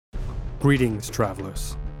Greetings,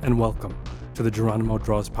 travelers, and welcome to the Geronimo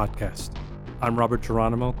Draws podcast. I'm Robert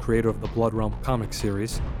Geronimo, creator of the Blood Realm comic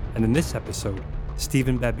series, and in this episode,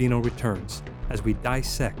 Stephen Babino returns as we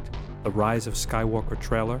dissect the Rise of Skywalker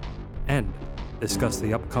trailer and discuss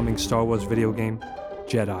the upcoming Star Wars video game,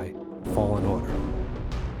 Jedi Fallen Order.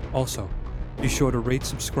 Also, be sure to rate,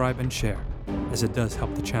 subscribe, and share, as it does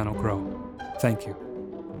help the channel grow. Thank you,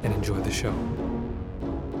 and enjoy the show.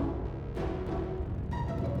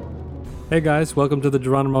 Hey guys, welcome to the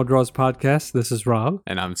Geronimo Draws podcast. This is Rob.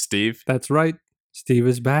 And I'm Steve. That's right. Steve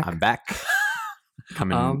is back. I'm back.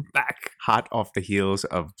 I'm back. Hot off the heels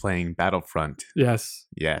of playing Battlefront. Yes.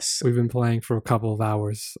 Yes. We've been playing for a couple of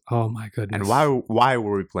hours. Oh my goodness. And why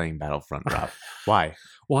were we playing Battlefront, Rob? Why?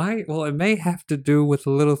 Why? Well, it may have to do with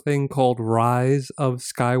a little thing called Rise of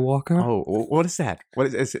Skywalker. Oh, what is that?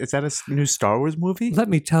 Is that a new Star Wars movie? Let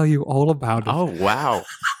me tell you all about it. Oh, wow.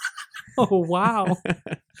 Oh, wow.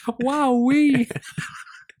 Wowee.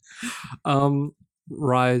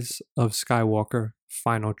 Rise of Skywalker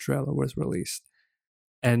final trailer was released.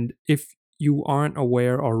 And if you aren't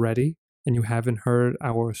aware already and you haven't heard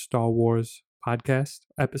our Star Wars podcast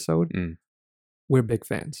episode, we're big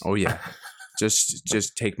fans. Oh, yeah.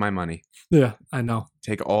 Just take my money. Yeah, I know.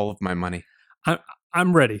 Take all of my money.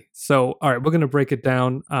 I'm ready. So, all right, we're going to break it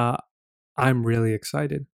down. I'm really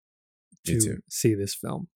excited to see this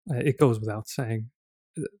film. It goes without saying.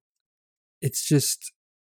 It's just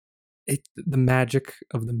the magic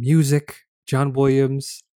of the music, John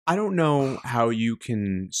Williams. I don't know how you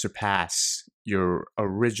can surpass your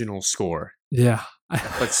original score. Yeah.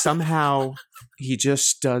 But somehow he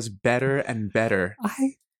just does better and better.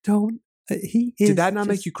 I don't. He is. Did that not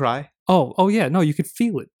make you cry? Oh yeah. No, you could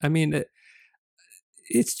feel it. I mean,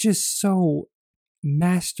 it's just so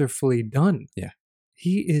masterfully done. Yeah.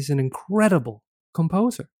 He is an incredible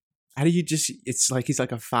composer. How do you it's like he's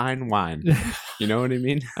like a fine wine. You know what I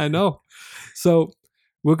mean? I know. So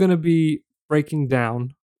we're going to be breaking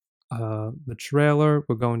down the trailer.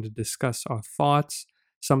 We're going to discuss our thoughts,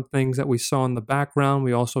 some things that we saw in the background.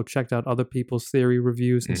 We also checked out other people's theory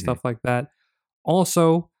reviews and stuff like that.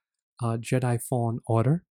 Also, Jedi Fallen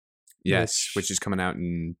Order. Yes, which is coming out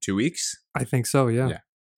in 2 weeks. I think so, yeah.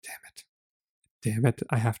 Damn it.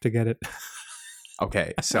 I have to get it.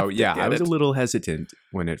 Okay, so yeah, I was a little hesitant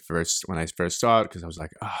when I first saw it because I was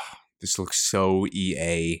like, oh, this looks so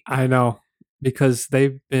EA. I know, because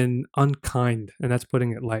they've been unkind, and that's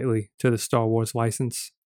putting it lightly, to the Star Wars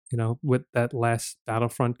license, you know, with that last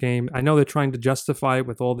Battlefront game. I know they're trying to justify it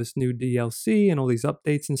with all this new DLC and all these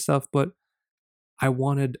updates and stuff, but I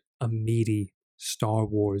wanted a meaty Star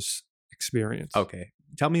Wars experience. Okay,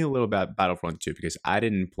 tell me a little about Battlefront 2, because I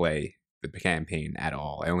didn't play the campaign at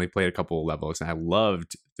all. I only played a couple of levels, and I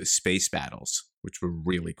loved the space battles, which were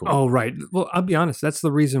really cool. Oh, right. Well, I'll be honest. That's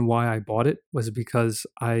the reason why I bought it, was because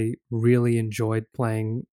I really enjoyed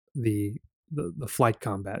playing the flight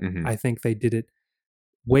combat. Mm-hmm. I think they did it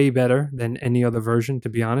way better than any other version, to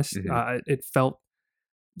be honest. Mm-hmm. It felt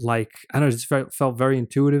like, I don't know, it just felt very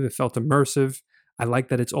intuitive. It felt immersive. I like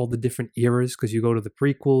that it's all the different eras, because you go to the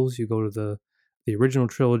prequels, you go to the original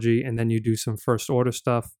trilogy, and then you do some First Order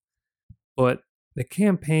stuff. But the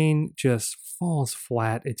campaign just falls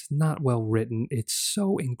flat. It's not well written. It's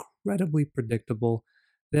so incredibly predictable.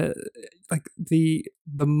 The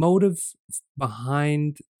motive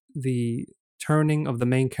behind the turning of the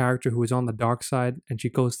main character who is on the dark side and she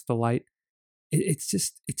goes to the light, it's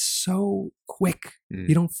so quick.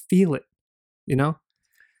 You don't feel it, you know?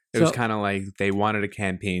 It was kind of like they wanted a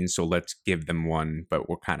campaign, so let's give them one, but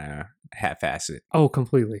we're kind of half-ass it. Oh,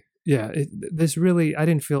 completely. Yeah, I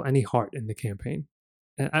didn't feel any heart in the campaign.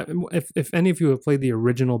 And if any of you have played the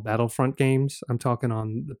original Battlefront games, I'm talking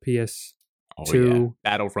on the PS2. Oh, yeah.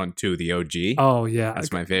 Battlefront 2, the OG. Oh, yeah.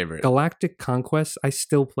 That's my favorite. Galactic Conquest, I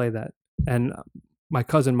still play that. And my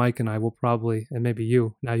cousin Mike and I will probably, and maybe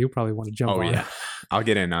you probably want to jump on. Oh, yeah. I'll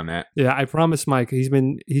get in on that. Yeah, I promise Mike, he's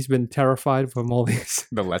been terrified from all these...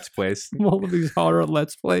 The Let's Plays. All of these horror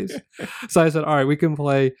Let's Plays. So I said, all right, we can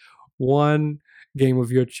play one game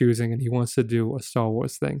of your choosing, and he wants to do a Star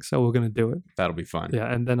Wars thing, so we're gonna do it. That'll be fun.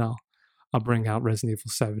 Yeah, and then I'll bring out Resident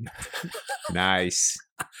Evil 7. Nice.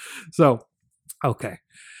 So, okay,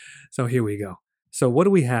 so here we go. So what do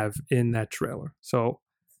we have in that trailer? So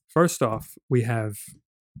first off, we have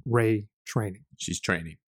Rey training. She's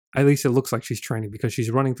training. At least it looks like she's training, because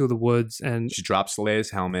she's running through the woods, and she drops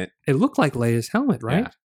Leia's helmet. It looked like Leia's helmet, right?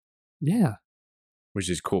 Yeah. Which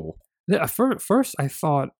is cool. Yeah, first I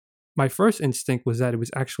thought, my first instinct was that it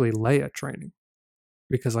was actually Leia training,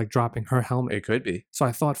 because like dropping her helmet. It could be. So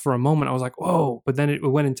I thought for a moment, I was like, whoa, but then it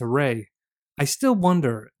went into Rey. I still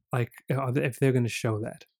wonder, like, if they're going to show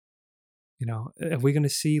that. Are we going to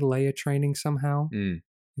see Leia training somehow?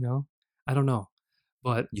 I don't know.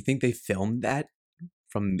 But you think they filmed that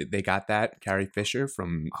they got that Carrie Fisher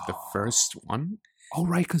from the first one? Oh,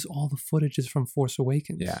 right, because all the footage is from Force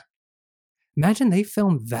Awakens. Yeah. Imagine they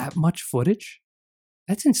filmed that much footage.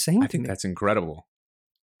 That's insane. I think that's incredible.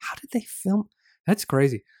 How did they film? That's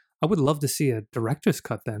crazy. I would love to see a director's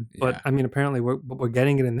cut then. But Yeah. I mean, apparently we're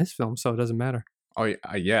getting it in this film, so it doesn't matter. Oh,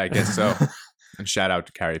 yeah, I guess so. And shout out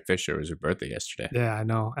to Carrie Fisher. It was her birthday yesterday. Yeah, I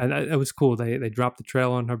know. And it was cool. They dropped the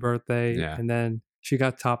trailer on her birthday. Yeah. And then she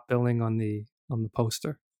got top billing on the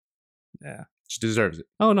poster. Yeah. She deserves it.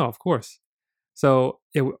 Oh, no, of course. So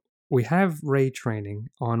we have Rey training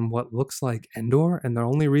on what looks like Endor. And the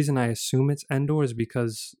only reason I assume it's Endor is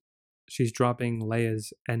because she's dropping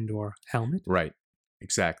Leia's Endor helmet. Right.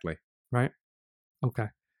 Exactly. Right? Okay.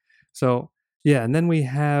 So, yeah. And then we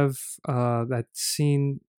have that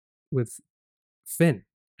scene with Finn.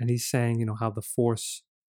 And he's saying, how the Force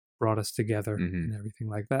brought us together and everything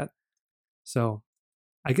like that. So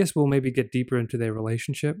I guess we'll maybe get deeper into their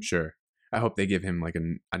relationship. Sure. I hope they give him like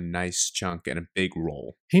a nice chunk and a big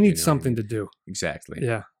role. He needs something to do. Exactly.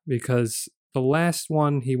 Yeah, because the last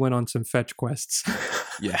one, he went on some fetch quests.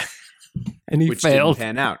 Yeah. And he Which failed. didn't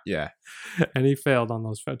pan out, yeah. And he failed on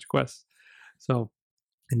those fetch quests. So,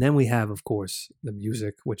 and then we have, of course, the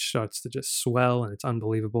music, which starts to just swell, and it's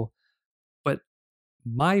unbelievable. But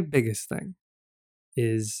my biggest thing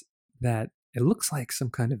is that it looks like some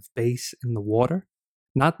kind of base in the water.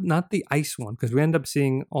 Not the ice one, because we end up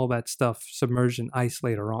seeing all that stuff submerged in ice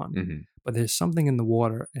later on. But there's something in the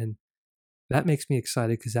water, and that makes me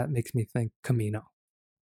excited because that makes me think Kamino.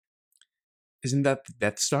 Isn't that the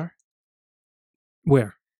Death Star? Where?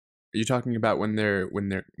 Are you talking about when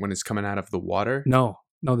it's coming out of the water? No.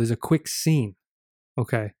 There's a quick scene,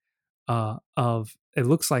 okay, of it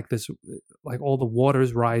looks like this, like all the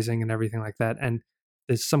water's rising and everything like that, and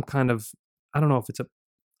there's some kind of, I don't know if it's a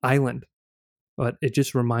island, but it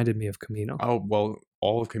just reminded me of Kamino. Oh well,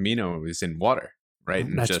 all of Kamino is in water, right?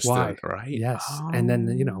 And that's just why, right? Yes, and then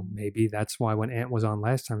maybe that's why when Ant was on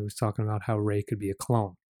last time, he was talking about how Rey could be a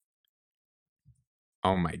clone.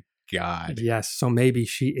 Oh my God! Yes, so maybe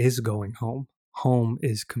she is going home. Home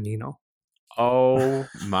is Kamino. Oh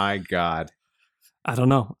my God! I don't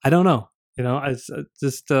know. It's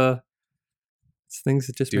just it's things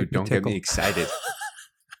that just Dude, make me tickle. Get me excited.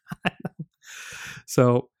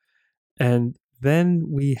 So, and then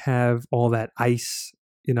we have all that ice,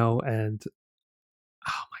 and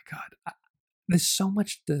oh my God, there's so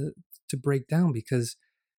much to break down, because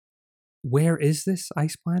where is this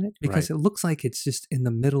ice planet? Because it looks like it's just in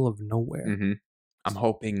the middle of nowhere. I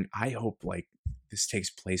hope like this takes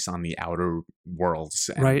place on the outer worlds.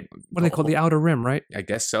 Right. What do they call the Outer Rim, right? I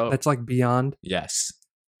guess so. That's like beyond. Yes.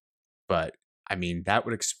 But, I mean, that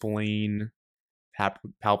would explain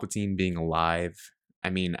Palpatine being alive. I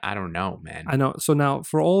mean, I don't know, man. I know. So now,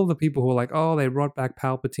 for all the people who are like, oh, they brought back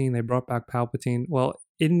Palpatine. Well,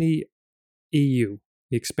 in the EU,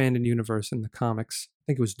 the expanded universe in the comics, I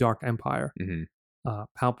think it was Dark Empire,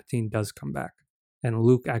 Palpatine does come back. And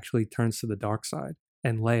Luke actually turns to the dark side.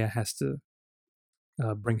 And Leia has to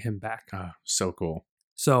bring him back. Oh, so cool.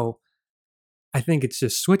 So I think it's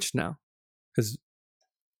just switched now, because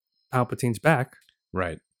Palpatine's back.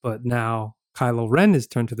 Right. But now Kylo Ren is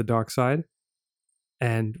turned to the dark side,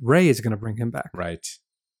 and Rey is going to bring him back. Right.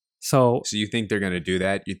 So you think they're going to do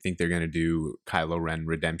that? You think they're going to do Kylo Ren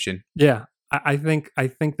redemption? Yeah, I think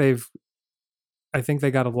they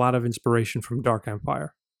got a lot of inspiration from Dark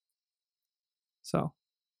Empire. So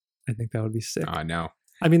I think that would be sick. I know.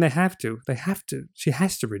 I mean, they have to. She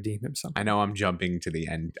has to redeem him somehow. I know I'm jumping to the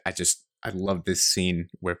end. I love this scene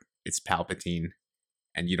where it's Palpatine,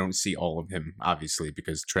 and you don't see all of him, obviously,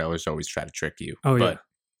 because trailers always try to trick you. Oh, but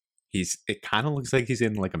yeah. It kind of looks like he's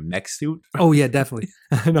in like a mech suit. Oh, yeah, definitely.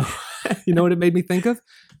 I know. You know what it made me think of?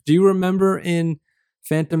 Do you remember in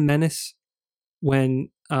Phantom Menace when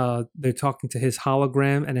they're talking to his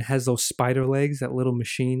hologram and it has those spider legs, that little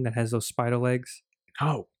machine that has those spider legs?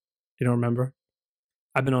 Oh. You don't remember?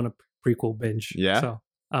 I've been on a prequel binge. Yeah. So,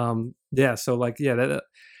 So like,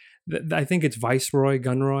 I think it's Viceroy,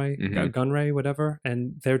 Gunray, whatever.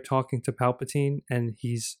 And they're talking to Palpatine and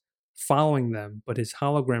he's following them, but his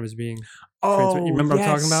hologram is being transferred. You remember what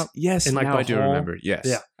I'm talking about? Yes. In like now I do remember. Yes.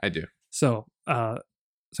 Yeah. I do. So,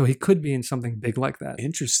 so he could be in something big like that.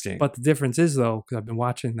 Interesting. But the difference is, though, because I've been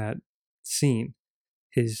watching that scene,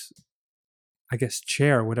 his, I guess,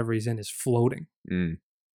 chair, whatever he's in, is floating. And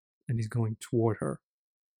he's going toward her.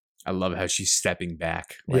 I love how she's stepping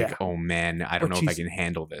back. Like, oh man, I don't know if I can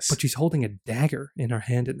handle this. But she's holding a dagger in her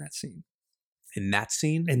hand in that scene. In that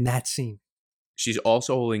scene? In that scene. She's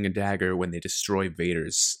also holding a dagger when they destroy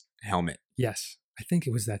Vader's helmet. Yes, I think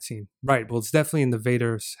it was that scene. Right. Well, it's definitely in the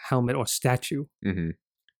Vader's helmet or statue. Mm-hmm.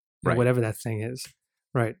 Right. Whatever that thing is.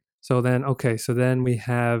 Right. So then we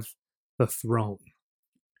have the throne.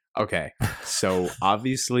 Okay. So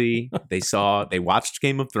obviously they watched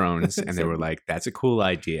Game of Thrones and they were like, that's a cool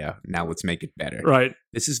idea. Now let's make it better. Right.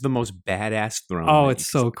 This is the most badass throne. Oh, it's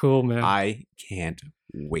so cool, man. I can't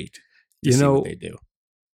wait to see what they do.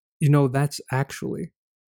 That's actually,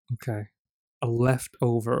 a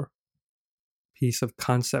leftover piece of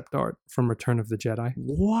concept art from Return of the Jedi.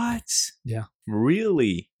 What? Yeah.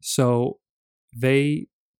 Really? So they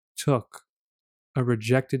took a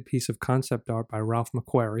rejected piece of concept art by Ralph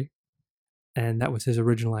McQuarrie, and that was his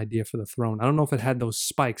original idea for the throne. I don't know if it had those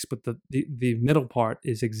spikes, but the middle part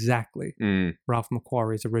is exactly Ralph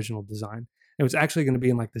McQuarrie's original design. It was actually going to be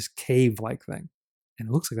in like this cave-like thing, and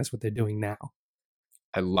it looks like that's what they're doing now.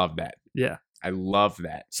 I love that. Yeah. I love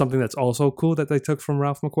that. Something that's also cool that they took from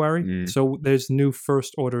Ralph McQuarrie. So there's new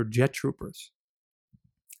First Order jet troopers,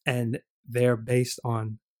 and they're based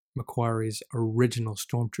on McQuarrie's original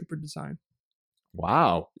stormtrooper design.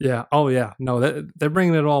 Wow. Yeah. Oh, yeah. No, they're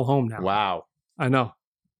bringing it all home now. Wow. I know.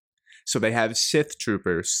 So they have Sith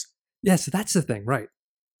troopers. Yeah, so that's the thing, right?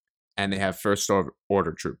 And they have First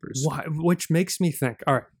Order troopers. Why? Which makes me think,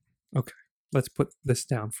 all right, okay, let's put this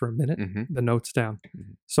down for a minute, the notes down.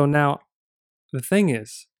 So now, the thing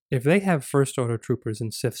is, if they have First Order troopers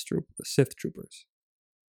and Sith troopers,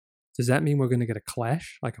 does that mean we're going to get a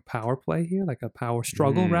clash, like a power play here, like a power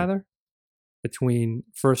struggle, rather, between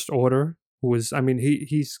First Order, who is,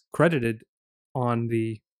 he's credited on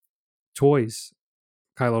the toys,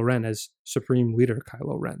 Kylo Ren, as Supreme Leader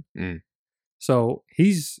Kylo Ren. So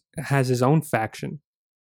has his own faction,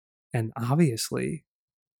 and obviously,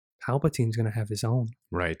 Palpatine's going to have his own.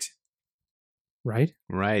 Right. Right?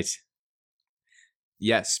 Right.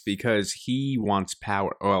 Yes, because he wants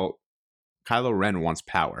power. Well, Kylo Ren wants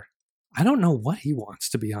power. I don't know what he wants,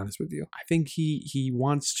 to be honest with you. I think he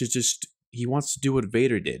wants to do what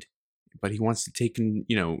Vader did, but he wants to take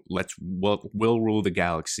we'll rule the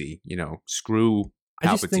galaxy. Screw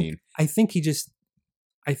Palpatine. I think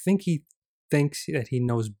he thinks that he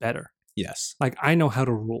knows better. Yes. Like, I know how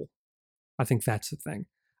to rule. I think that's the thing.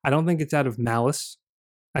 I don't think it's out of malice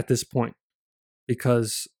at this point,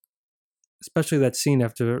 because especially that scene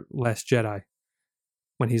after Last Jedi,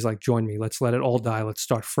 when he's like, join me, let's let it all die, let's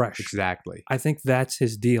start fresh. Exactly. I think that's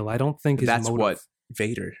his deal. I don't think that's motive. what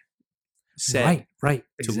Vader said. Right,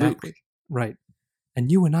 exactly. Luke. Right.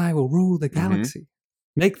 And you and I will rule the galaxy.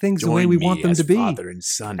 Make things the way we want them to be. Father and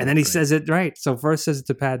son. And then he says it right. So first says it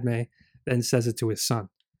to Padme, then says it to his son.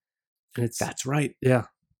 And that's right. Yeah.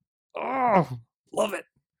 Oh, love it.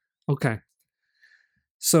 Okay.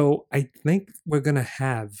 So I think we're going to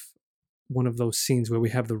have one of those scenes where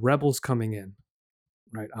we have the rebels coming in,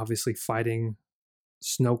 right? Obviously fighting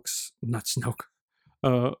Kylo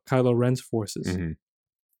Ren's forces.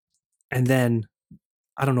 And then,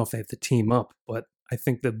 I don't know if they have to team up, but I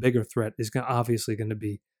think the bigger threat is obviously going to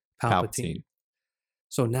be Palpatine.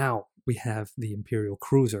 So now we have the Imperial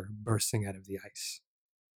cruiser bursting out of the ice.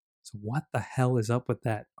 So what the hell is up with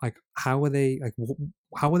that? Like, how are they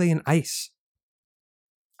in ice?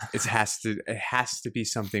 It has to be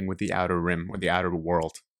something with the outer rim, with the outer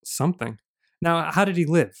world. Something. Now, how did he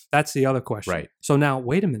live? That's the other question. Right. So now,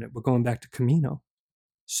 wait a minute. We're going back to Camino.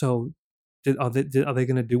 So are they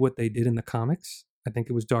going to do what they did in the comics? I think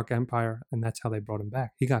it was Dark Empire, and that's how they brought him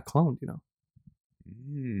back. He got cloned,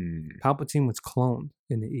 Palpatine was cloned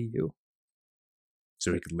in the EU.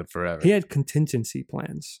 So he could live forever. He had contingency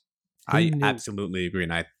plans. I absolutely agree.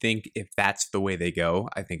 And I think if that's the way they go,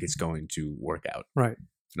 I think it's going to work out. Right.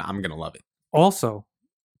 And I'm going to love it. Also,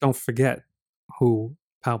 don't forget who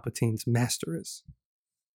Palpatine's master is.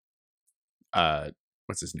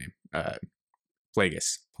 What's his name?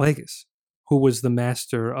 Plagueis. Plagueis, who was the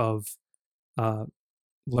master of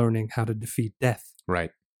learning how to defeat death.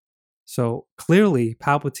 Right. So clearly,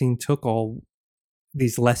 Palpatine took all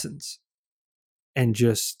these lessons and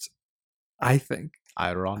just, I think,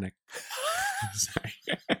 ironic. Sorry.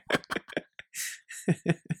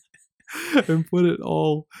 And put it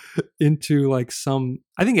all into like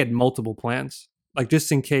I think he had multiple plans, like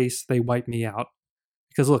just in case they wipe me out.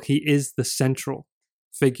 Because look, he is the central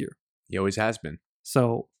figure. He always has been.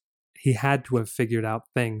 So he had to have figured out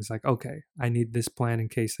things like, okay, I need this plan in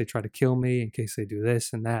case they try to kill me, in case they do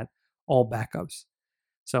this and that, all backups.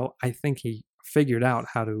 So I think he figured out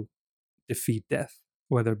how to defeat death,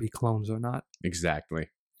 whether it be clones or not. Exactly.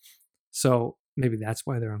 So maybe that's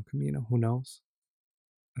why they're on Camino. Who knows?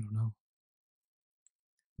 I don't know.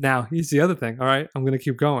 Now, here's the other thing. All right, I'm going to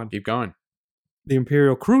keep going. Keep going. the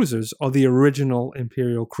Imperial cruisers are the original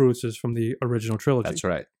Imperial cruisers from the original trilogy. That's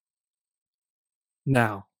right.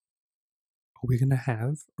 Now, are we going to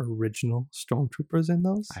have original stormtroopers in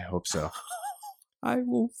those? I hope so. I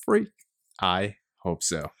will freak. I hope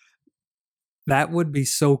so. That would be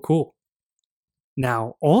so cool.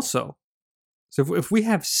 Now, also, so if we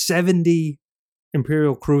have 70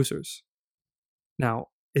 Imperial cruisers, now,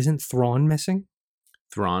 isn't Thrawn missing?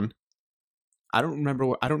 Thrawn? I don't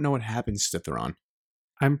remember. I don't know what happens to Thrawn.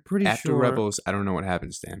 I'm pretty After sure. Rebels, I don't know what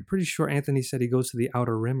happens to him. I'm pretty sure Anthony said he goes to the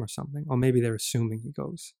Outer Rim or something. Or maybe they're assuming he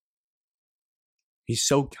goes. He's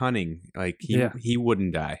so cunning. Like, he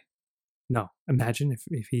wouldn't die. No. Imagine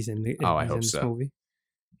if he's in the I hope this so. movie.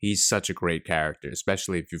 He's such a great character,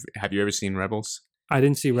 especially if have you ever seen Rebels? I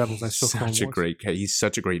didn't see Rebels. I saw Clone Wars. He's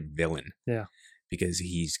such a great villain. Yeah. Because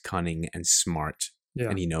he's cunning and smart. Yeah.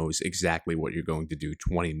 And he knows exactly what you're going to do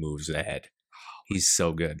 20 moves ahead. He's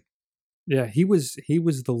so good. Yeah, he was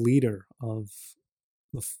the leader of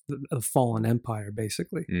the Fallen Empire,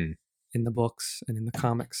 basically, in the books and in the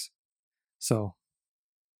comics. So,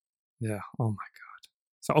 yeah. Oh my God.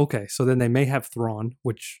 So okay, so then they may have Thrawn,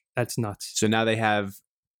 which that's nuts. So now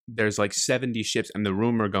there's like 70 ships, and the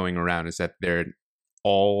rumor going around is that they're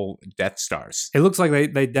all Death Stars. It looks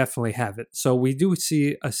like they definitely have it. So we do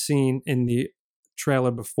see a scene in the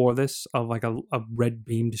trailer before this of like a red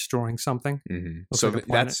beam destroying something. Mm-hmm. So like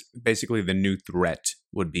that's basically the new threat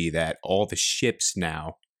would be that all the ships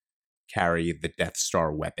now carry the Death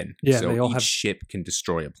Star weapon. Yeah, so they all each ship can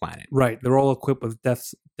destroy a planet. Right. They're all equipped with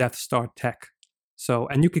Death Star tech. So,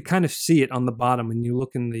 and you could kind of see it on the bottom when you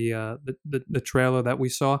look in the trailer that we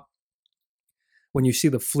saw. When you see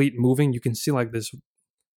the fleet moving, you can see like this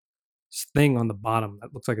thing on the bottom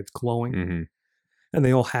that looks like it's glowing. Mm-hmm. And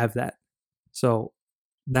they all have that. So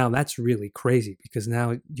now that's really crazy because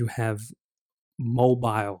now you have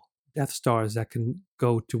mobile Death Stars that can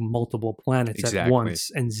go to multiple planets at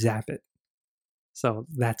once and zap it. So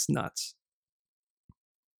that's nuts.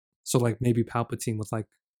 So like maybe Palpatine would like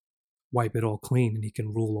wipe it all clean and he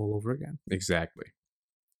can rule all over again. Exactly.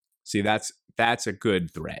 See, that's a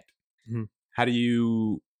good threat. Mm-hmm. How do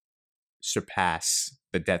you surpass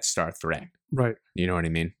the Death Star threat? Right. You know what I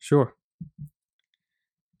mean? Sure.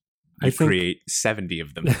 You create 70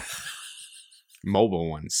 of them. Mobile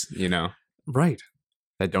ones, you know? Right.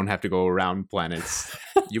 That don't have to go around planets.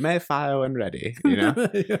 You may fire when ready, you know?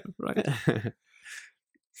 Yeah, right.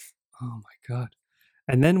 Oh my God.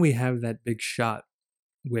 And then we have that big shot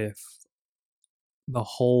with the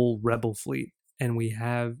whole Rebel fleet. And we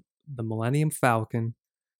have the Millennium Falcon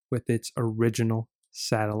with its original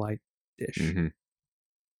satellite dish. Mm-hmm.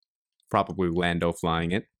 Probably Lando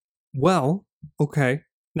flying it. Well, okay.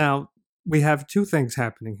 Now, we have two things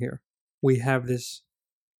happening here. We have this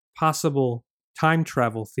possible time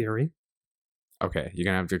travel theory. Okay, you're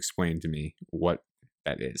going to have to explain to me what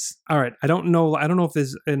that is. All right. I don't know if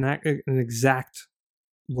there's an exact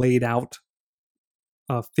laid out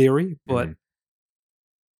theory, but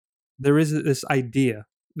there is this idea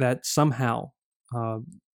that somehow,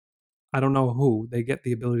 I don't know who, they get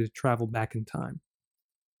the ability to travel back in time.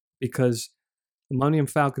 Because the Millennium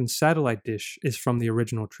Falcon's satellite dish is from the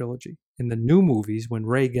original trilogy. In the new movies, when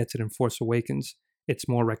Rey gets it in Force Awakens, it's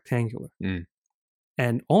more rectangular.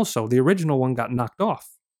 And also, the original one got knocked off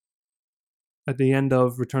at the end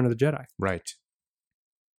of Return of the Jedi. Right.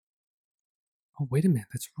 Oh, wait a minute.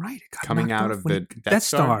 That's right. It got coming out of the Death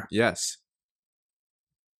Star? Yes.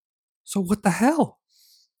 So what the hell?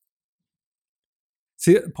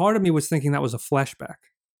 See, part of me was thinking that was a flashback.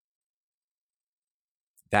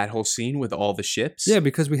 That whole scene with all the ships? Yeah,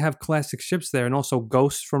 because we have classic ships there, and also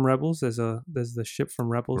Ghost from Rebels. There's the ship from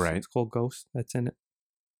Rebels. Right. It's called Ghost. That's in it.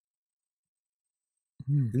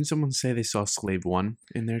 Didn't someone say they saw Slave One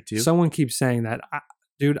in there too? Someone keeps saying that.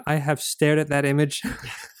 Dude, I have stared at that image.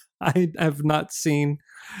 I have not seen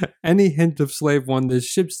any hint of Slave One. There's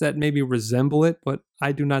ships that maybe resemble it, but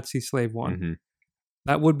I do not see Slave One. Mm-hmm.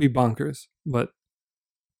 That would be bonkers, but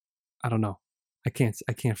I don't know. I can't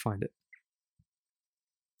find it.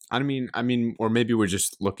 I mean, or maybe we're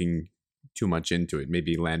just looking too much into it.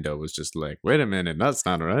 Maybe Lando was just like, wait a minute, that's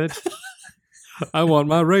not right. I want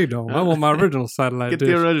my radome. I want my original satellite dish. Get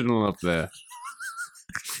the original up there.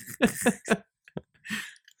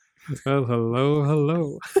 Well,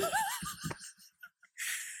 hello.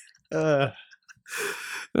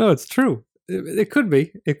 No, it's true. It could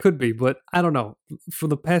be, but I don't know. For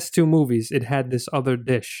the past two movies, it had this other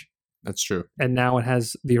dish. That's true. And now it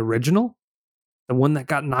has the original, the one that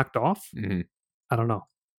got knocked off. Mm-hmm. I don't know.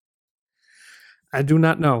 I do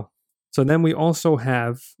not know. So then we also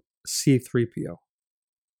have C-3PO.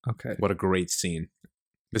 Okay. What a great scene.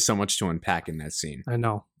 There's so much to unpack in that scene. I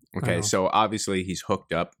know. Okay, so obviously he's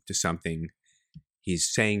hooked up to something.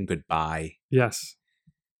 He's saying goodbye. Yes.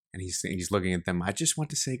 And he's looking at them. I just want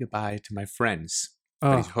to say goodbye to my friends.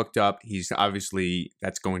 But he's hooked up. He's obviously,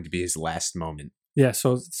 that's going to be his last moment. Yeah,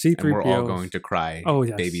 so C-3PO. And we're all going to cry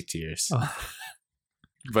baby tears. Oh.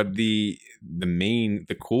 But the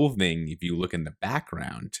cool thing, if you look in the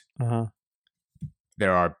background,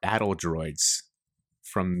 there are battle droids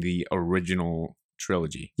from the original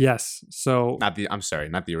trilogy. Yes. So not the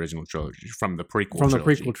original trilogy, from the prequel trilogy. From the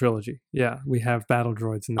prequel trilogy. Yeah, we have battle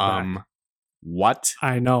droids in the back. What?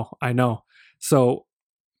 I know. So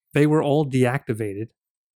they were all deactivated,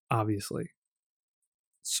 obviously.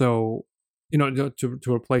 So, to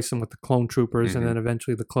replace them with the clone troopers, and then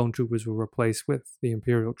eventually the clone troopers were replaced with the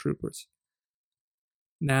Imperial troopers.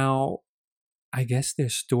 Now, I guess they're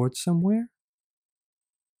stored somewhere,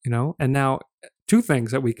 and now two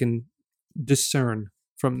things that we can discern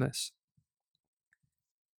from this.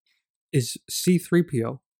 Is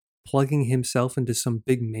C-3PO plugging himself into some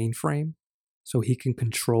big mainframe so he can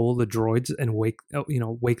control the droids and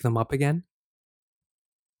wake them up again?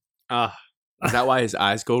 Is that why his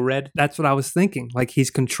eyes go red? That's what I was thinking. Like,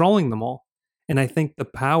 he's controlling them all. And I think the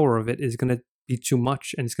power of it is going to be too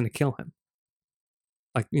much and it's going to kill him.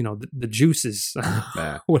 Like, the juices,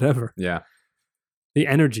 whatever. Yeah. The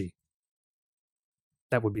energy.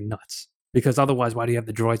 That would be nuts. Because otherwise, why do you have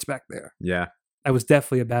the droids back there? Yeah. That was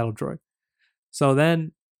definitely a battle droid. So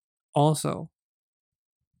then, also,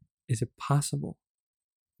 is it possible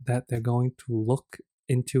that they're going to look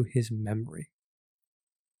into his memory?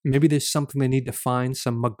 Maybe there's something they need to find,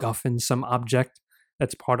 some MacGuffin, some object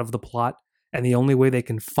that's part of the plot, and the only way they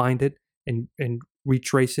can find it and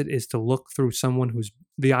retrace it is to look through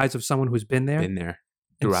the eyes of someone who's been there. Been there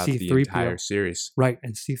throughout the entire series. Right,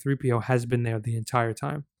 and C-3PO has been there the entire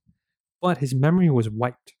time. But his memory was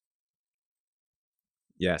wiped.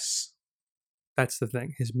 Yes. That's the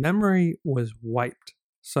thing. His memory was wiped.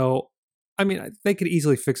 So, I mean, they could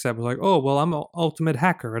easily fix that. But like, oh, well, I'm an ultimate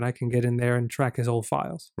hacker and I can get in there and track his old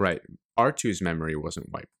files. Right. R2's memory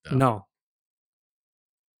wasn't wiped, though. No.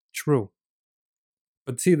 True.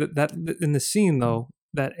 But see, that in the scene, though,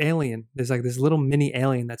 that alien, there's like this little mini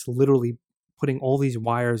alien that's literally putting all these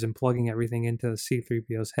wires and plugging everything into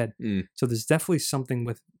C-3PO's head. So there's definitely something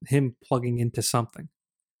with him plugging into something.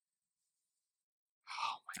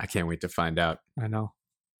 I can't wait to find out. I know.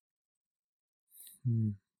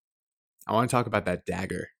 I want to talk about that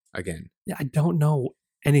dagger again. Yeah, I don't know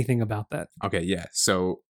anything about that. Okay, yeah.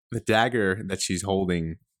 So the dagger that she's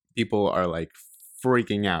holding, people are like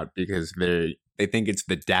freaking out because they think it's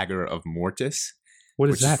the dagger of Mortis. What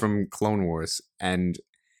is that? Which is from Clone Wars, and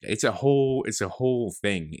it's a whole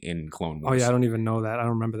thing in Clone Wars. Oh yeah, I don't even know that. I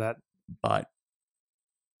don't remember that. But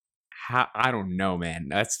I don't know, man.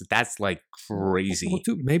 That's like crazy. Well,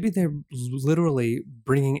 dude, maybe they're literally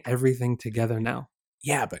bringing everything together now.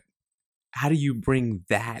 Yeah, but how do you bring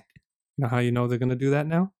that? You know how you know they're going to do that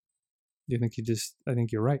now? I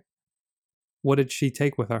think you're right. What did she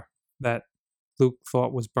take with her that Luke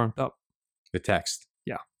thought was burnt up? The text.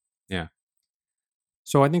 Yeah. Yeah.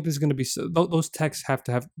 So I think there's going to be those texts have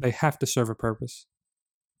to serve a purpose.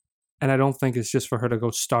 And I don't think it's just for her to go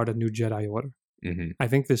start a new Jedi Order. I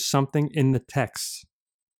think there's something in the text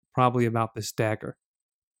probably about this dagger,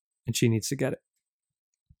 and she needs to get it.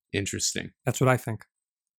 Interesting. That's what I think.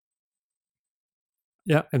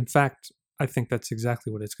 Yeah, in fact, I think that's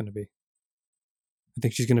exactly what it's going to be. I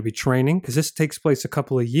think she's going to be training, because this takes place a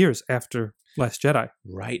couple of years after Last Jedi.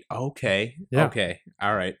 Right. Okay. Yeah. Okay.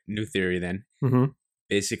 All right. New theory then.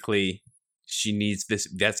 Basically, she needs this.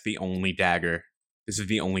 That's the only dagger. This is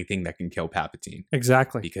the only thing that can kill Palpatine.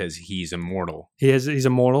 Exactly. Because he's immortal. He's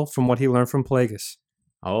immortal from what he learned from Plagueis.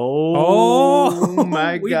 Oh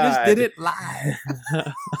my God. We just did it live.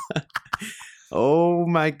 Oh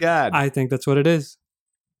my God. I think that's what it is.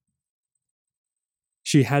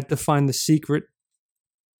 She had to find the secret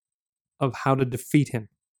of how to defeat him.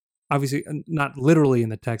 Obviously, not literally in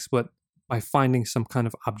the text, but by finding some kind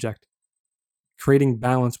of object. Creating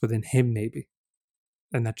balance within him, maybe.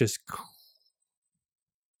 And that just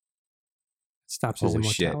stops his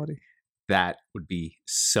immortality. Shit. That would be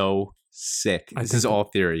so sick. This is all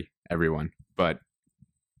theory, everyone. But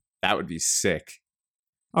that would be sick.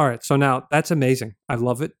 All right. So now, that's amazing. I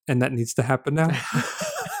love it. And that needs to happen now.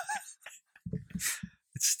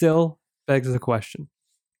 It still begs the question.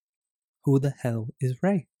 Who the hell is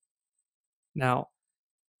Rey? Now,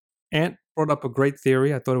 Ant brought up a great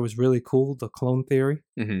theory. I thought it was really cool, the clone theory,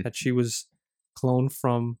 that she was cloned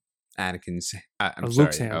from Anakin's,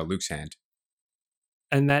 Luke's hand.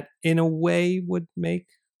 And that, in a way, would make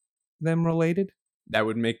them related. That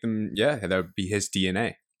would make them, that would be his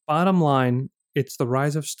DNA. Bottom line, it's the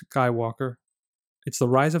Rise of Skywalker. It's the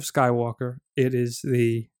Rise of Skywalker. It is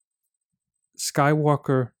the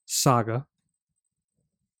Skywalker saga.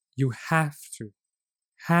 You have to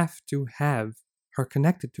have her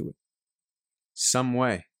connected to it. Some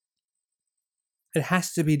way. It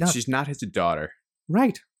has to be done. She's not his daughter.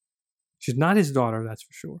 Right. She's not his daughter, that's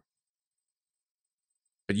for sure.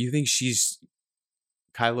 But you think she's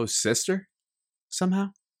Kylo's sister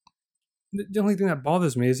somehow? The only thing that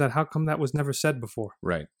bothers me is that how come that was never said before?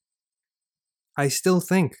 Right. I still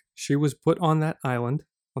think she was put on that island.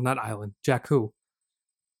 Well, not island. Jakku.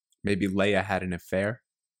 Maybe Leia had an affair.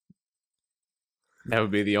 That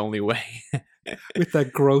would be the only way. With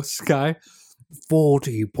that gross guy.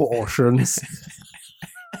 40 portions.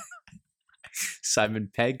 Simon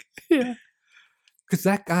Pegg. Yeah. Because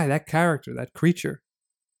that guy, that character, that creature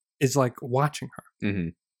is like watching her. Mm-hmm.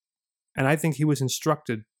 And I think he was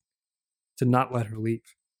instructed to not let her leave.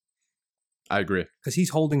 I agree. Because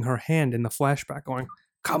he's holding her hand in the flashback going,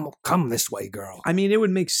 come this way, girl. I mean, it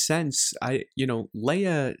would make sense.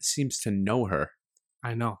 Leia seems to know her.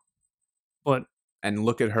 I know. But. And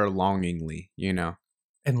look at her longingly,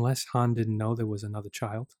 Unless Han didn't know there was another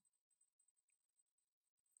child.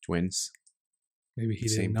 Twins. Maybe he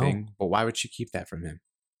Same didn't know. thing. But why would she keep that from him?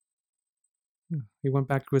 He went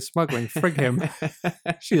back to his smuggling. Frig him.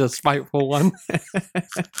 She's a spiteful one.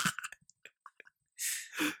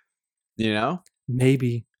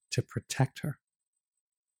 Maybe to protect her.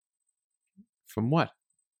 From what?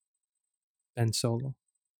 Ben Solo.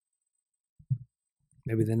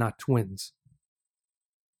 Maybe they're not twins.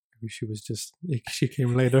 Maybe she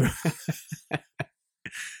came later.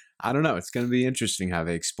 I don't know. It's going to be interesting how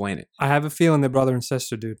they explain it. I have a feeling they're brother and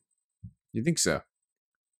sister, dude. You think so?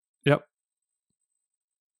 Yep.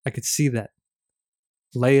 I could see that.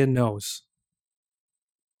 Leia knows.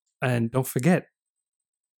 And don't forget,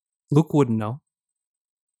 Luke wouldn't know.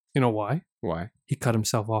 You know why? Why? He cut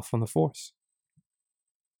himself off from the Force.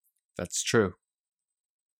 That's true.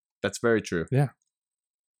 That's very true. Yeah.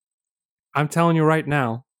 I'm telling you right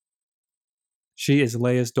now, she is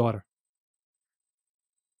Leia's daughter.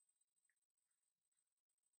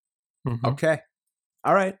 Mm-hmm. Okay.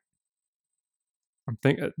 All right. I'm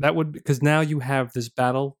thinking that would, because now you have this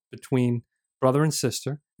battle between brother and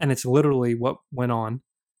sister, and it's literally what went on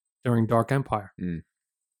during Dark Empire. Mm.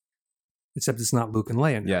 Except it's not Luke and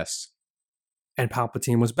Leia now. Yes. And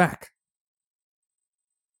Palpatine was back.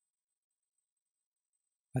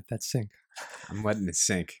 Let that sink. I'm letting it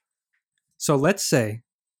sink. So let's say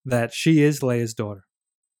that she is Leia's daughter.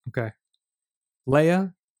 Okay.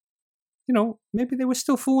 Leia, maybe they were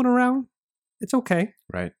still fooling around. It's okay.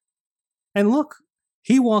 Right. And look,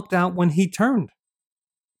 he walked out when he turned.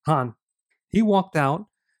 Han. He walked out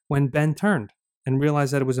when Ben turned and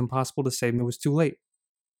realized that it was impossible to save him. It was too late.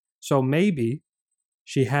 So maybe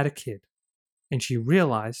she had a kid and she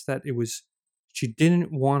realized that she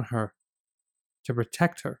didn't want her to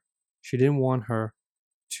protect her. She didn't want her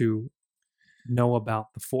to know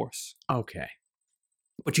about the Force. Okay.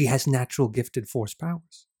 But she has natural gifted Force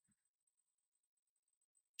powers.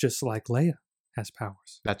 Just like Leia has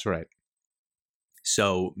powers. That's right.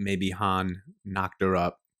 So maybe Han knocked her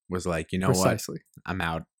up, was like, you know Precisely. What? I'm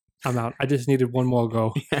out. I just needed one more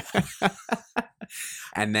go.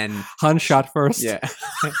 And then Han shot first. Yeah.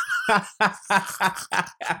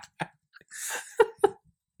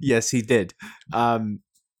 Yes, he did. And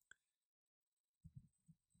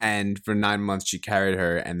for 9 months, she carried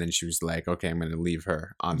her, and then she was like, okay, I'm going to leave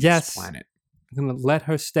her on this planet. I'm going to let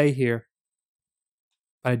her stay here.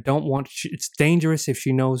 But I don't want... it's dangerous if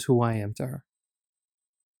she knows who I am to her.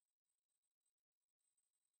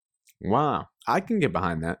 Wow. I can get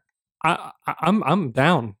behind that. I'm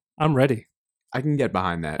down. I'm ready. I can get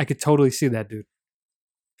behind that. I could totally see that, dude.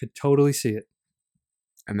 Could totally see it.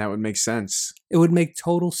 And that would make sense. It would make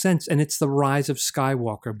total sense. And it's the rise of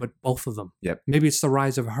Skywalker, but both of them. Yep. Maybe it's the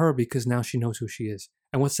rise of her because now she knows who she is.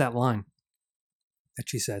 And what's that line that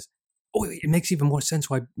she says? Oh, it makes even more sense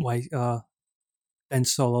why Ben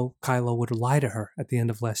Solo, Kylo would lie to her at the end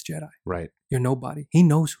of Last Jedi. Right. You're nobody. He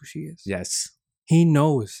knows who she is. Yes. He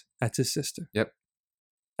knows that's his sister. Yep.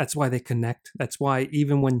 That's why they connect. That's why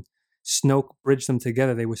even when Snoke bridged them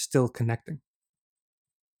together, they were still connecting.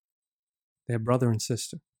 They're brother and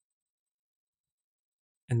sister.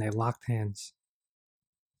 And they locked hands.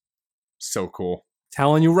 So cool.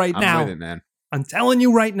 Telling you right now. I'm with it, man. I'm telling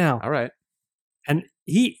you right now. All right. And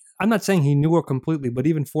I'm not saying he knew her completely, but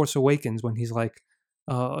even Force Awakens, when he's like,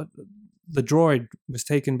 the droid was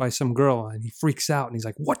taken by some girl, and he freaks out, and he's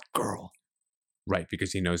like, what girl? Right,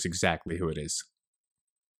 because he knows exactly who it is.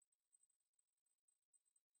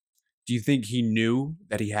 Do you think he knew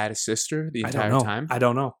that he had a sister the entire time? I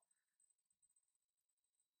don't know.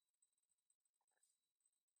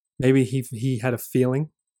 Maybe he had a feeling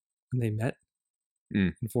when they met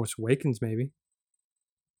in Force Awakens, maybe. And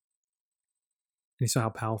he saw how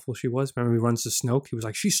powerful she was. Remember, he runs to Snoke. He was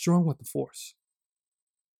like, she's strong with the Force.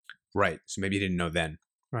 Right. So maybe he didn't know then.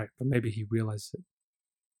 Right. But maybe he realized it.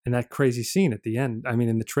 And that crazy scene at the end, I mean,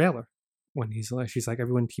 in the trailer, when she's like,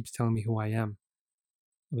 everyone keeps telling me who I am,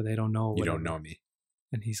 but they don't know. You don't know me.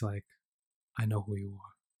 And he's like, I know who you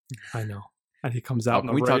are. I know. And he comes out.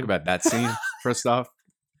 Can we talk about that scene first off?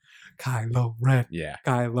 Kylo Ren. Yeah.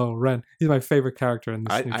 Kylo Ren. He's my favorite character in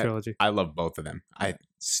this new trilogy. I love both of them.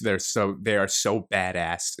 They are so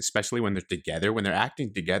badass, especially when they're together. When they're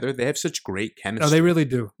acting together, they have such great chemistry. No, they really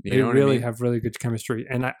do. They really I mean? have really good chemistry.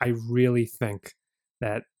 And I really think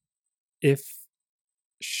that if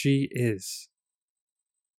she is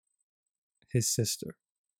his sister,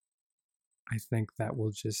 I think that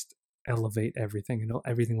will just elevate everything, and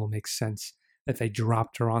everything will make sense that they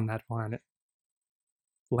dropped her on that planet.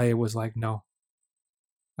 Leia was like, no,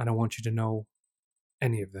 I don't want you to know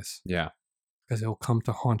any of this. Yeah. Because it'll come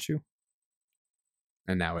to haunt you.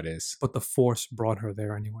 And now it is. But the Force brought her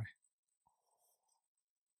there anyway.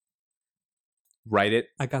 Write it.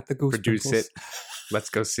 I got the goosebumps. Produce it. Let's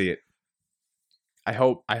go see it. I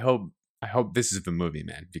hope this is the movie,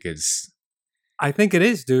 man, because I think it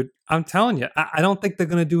is, dude. I'm telling you. I don't think they're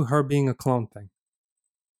going to do her being a clone thing.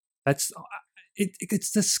 That's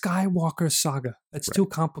it's the Skywalker saga. That's too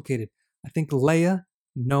complicated. I think Leia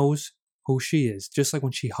knows who she is, just like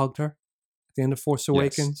when she hugged her at the end of Force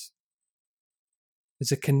Awakens.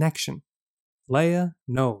 There's a connection. Leia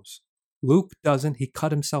knows. Luke doesn't. He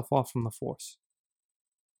cut himself off from the Force.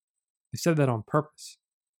 They said that on purpose.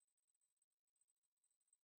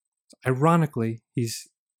 So ironically,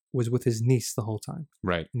 was with his niece the whole time.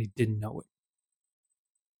 Right. And he didn't know it.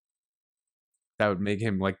 That would make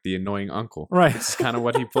him like the annoying uncle. Right. It's kind of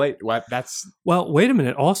what he played. Well, wait a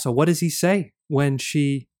minute. Also, what does he say when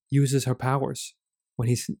she uses her powers? When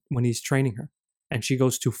he's training her and she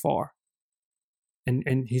goes too far.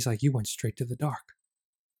 And he's like, you went straight to the dark.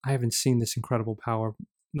 I haven't seen this incredible power.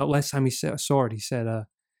 The last time he saw it, he said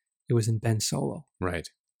it was in Ben Solo. Right.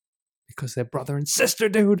 Because they're brother and sister,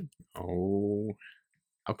 dude. Oh.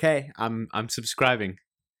 Okay. I'm subscribing.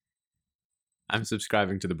 I'm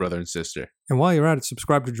subscribing to the brother and sister. And while you're at it,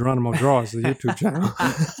 subscribe to Geronimo Draws, the YouTube channel,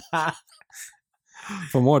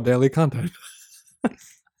 for more daily content.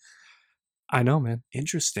 I know, man.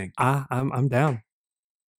 Interesting. I'm down.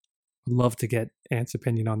 I'd love to get Ant's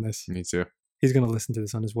opinion on this. Me too. He's going to listen to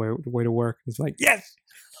this on his way to work. He's like, yes!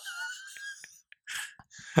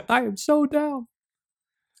 I am so down.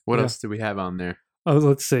 What else do we have on there? Oh,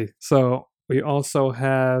 let's see. So we also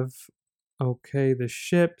have, the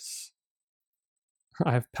ships.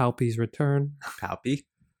 I have Palpy's return. Palpy?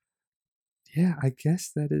 Yeah, I guess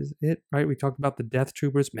that is it, right? We talked about the Death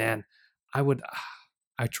Troopers. Man, I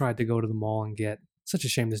tried to go to the mall and get, such a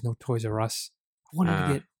shame there's no Toys R Us. I wanted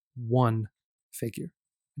to get one figure.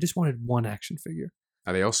 I just wanted one action figure.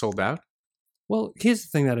 Are they all sold out? Well, here's the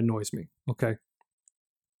thing that annoys me, okay?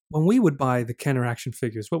 When we would buy the Kenner action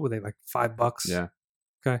figures, what were they, like $5? Yeah.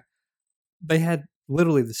 Okay. They had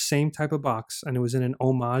literally the same type of box, and it was in an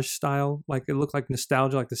homage style. Like, it looked like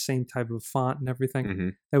nostalgia, like the same type of font and everything. Mm-hmm.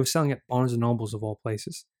 They were selling at Barnes & Nobles of all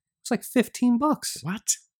places. It's like $15. What?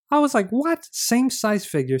 I was like, what? Same size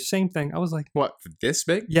figure, same thing. I was like... What, this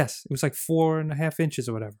big? Yes. It was like 4.5 inches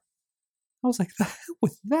or whatever. I was like, the hell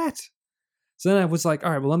with that? So then I was like,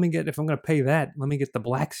 all right, well, if I'm going to pay that, let me get the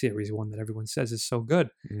Black Series one that everyone says is so good.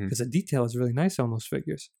 Because the detail is really nice on those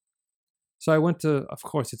figures. So I went to, of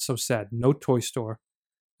course, it's so sad, no toy store.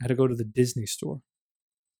 I had to go to the Disney store.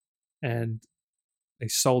 And they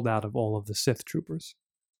sold out of all of the Sith Troopers.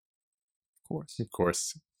 Of course. Of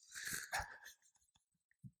course.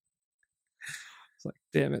 It's like,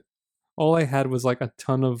 damn it. All I had was like a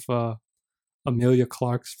ton of Amelia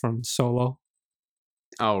Clark's from Solo.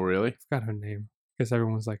 Oh, really? I forgot her name. Because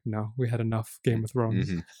everyone's like, no, we had enough Game of Thrones.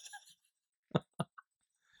 Mm-hmm.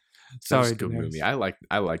 Sorry, That's a good movie. I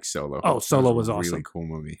like Solo. Oh, Solo was awesome. Really cool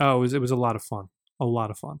movie. Oh, it was a lot of fun. A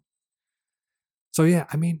lot of fun. So yeah,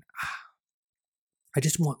 I mean, I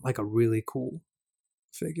just want like a really cool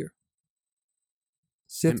figure.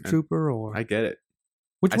 Sith Trooper or... I get it.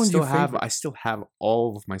 Which one's your favorite? I still have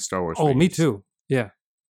all of my Star Wars figures. Me figures. too. Yeah.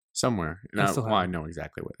 Somewhere. I know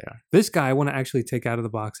exactly where they are. This guy I want to actually take out of the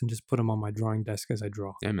box and just put him on my drawing desk as I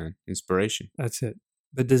draw. Yeah, man. Inspiration. That's it.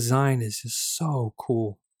 The design is just so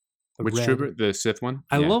cool. Which trooper? The Sith one?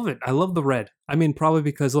 I love it. I love the red. I mean, probably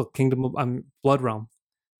because, look, Blood Realm.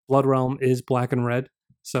 Blood Realm is black and red.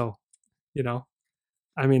 So You know,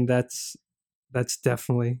 I mean, that's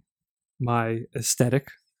definitely my aesthetic.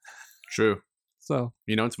 True. So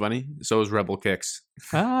you know what's funny? So is Rebel Kicks.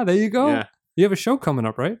 there you go. Yeah. You have a show coming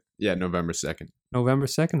up, right? Yeah, November 2nd. November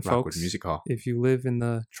 2nd, Rockwood folks. Music Hall. If you live in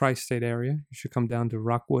the tri-state area, you should come down to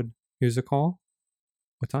Rockwood Music Hall.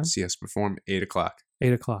 What time? See us perform 8 o'clock.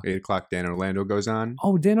 8 o'clock. 8 o'clock, Dan Orlando goes on.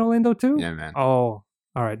 Oh, Dan Orlando too? Yeah, man. Oh,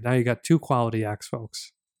 all right. Now you got 2 quality acts,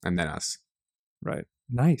 folks. And then us. Right.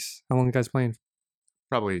 Nice. How long you guys playing?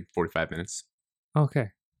 Probably 45 minutes. Okay,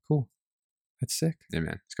 cool. That's sick. Yeah,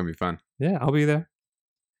 man. It's going to be fun. Yeah, I'll be there.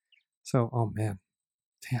 So, oh man.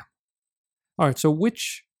 Damn. All right, so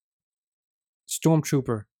which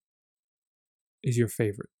Stormtrooper is your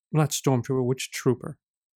favorite? Not Stormtrooper, which trooper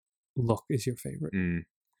look is your favorite?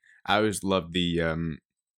 I always loved the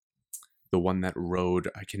one that rode,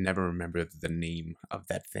 I can never remember the name of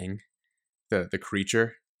that thing. The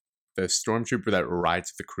creature. The Stormtrooper that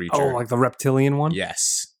rides the creature. Oh, like the reptilian one?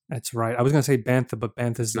 Yes. That's right. I was going to say Bantha, but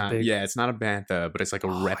Bantha's the big... Yeah, it's not a Bantha, but it's like a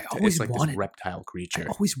it's like this reptile creature.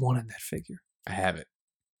 I always wanted that figure. I have it.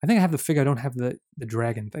 I think I have the figure. I don't have the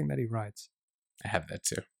dragon thing that he rides. I have that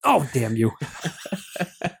too. Oh, damn you.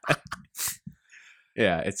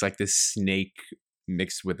 Yeah, it's like this snake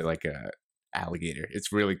mixed with like a alligator.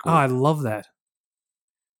 It's really cool. Oh, I love that.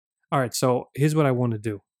 All right, so here's what I want to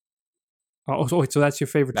do. Oh, wait, so that's your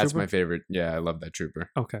favorite trooper? That's my favorite. Yeah, I love that trooper.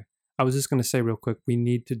 Okay. I was just going to say real quick, we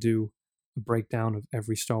need to do a breakdown of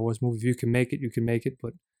every Star Wars movie. If you can make it, you can make it.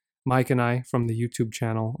 But Mike and I from the YouTube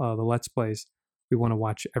channel, the Let's Plays, we want to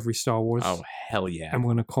watch every Star Wars. Oh, hell yeah. And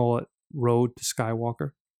we're going to call it Road to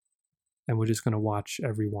Skywalker. And we're just going to watch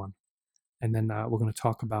every one. And then we're going to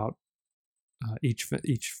talk about each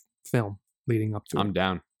film leading up to it. I'm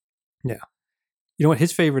down. Yeah. You know what?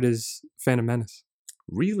 His favorite is Phantom Menace.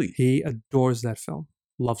 Really? He adores that film.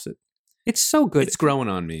 Loves it. It's so good. It's growing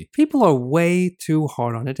on me. People are way too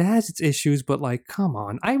hard on it. It has its issues, but like, come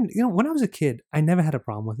on. When I was a kid, I never had a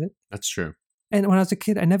problem with it. That's true. And when I was a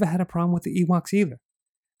kid, I never had a problem with the Ewoks either.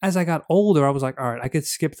 As I got older, I was like, all right, I could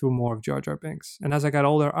skip through more of Jar Jar Binks. And as I got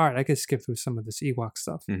older, all right, I could skip through some of this Ewok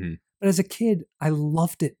stuff. Mm-hmm. But as a kid, I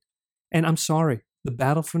loved it. And I'm sorry, the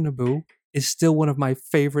Battle for Naboo is still one of my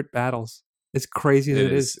favorite battles. As crazy as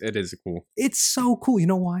it is. It is cool. It's so cool. You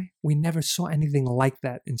know why? We never saw anything like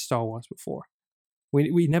that in Star Wars before.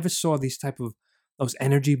 We never saw these type of those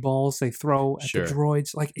energy balls they throw at the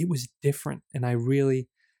droids. Like, it was different. And I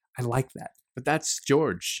like that. But that's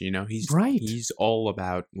George, he's right. He's all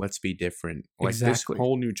about let's be different. Like exactly. This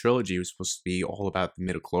whole new trilogy was supposed to be all about the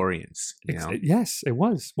midichlorians. Yes, it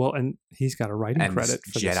was. Well, and he's got a writing credit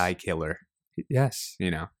for Jedi this. killer. Yes.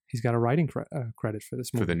 He's got a writing credit for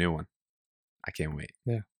this movie. For the new one. I can't wait.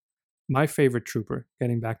 Yeah. My favorite trooper,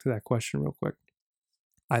 getting back to that question real quick,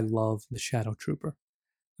 I love the Shadow Trooper.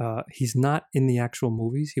 He's not in the actual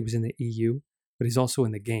movies. He was in the EU, but he's also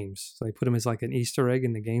in the games. So they put him as like an Easter egg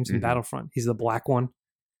in the games in Battlefront. He's the black one.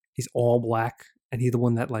 He's all black, and he's the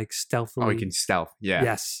one that like stealthily... Oh, he can stealth. Yeah.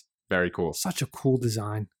 Yes. Very cool. Such a cool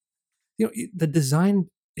design. The design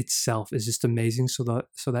itself is just amazing so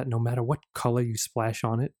that no matter what color you splash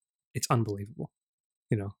on it, it's unbelievable.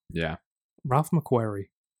 Yeah. Ralph McQuarrie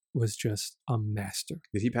was just a master.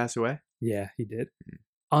 Did he pass away? Yeah, he did.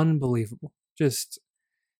 Unbelievable.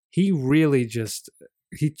 He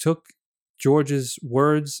took George's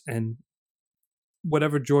words and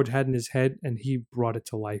whatever George had in his head, and he brought it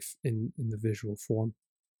to life in the visual form.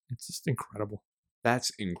 It's just incredible.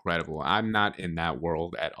 That's incredible. I'm not in that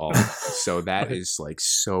world at all. So that right. is like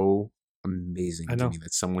so amazing to me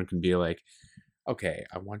that someone can be like, okay,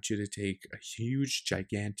 I want you to take a huge,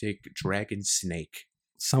 gigantic dragon snake.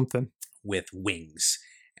 Something. With wings.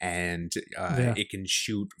 And it can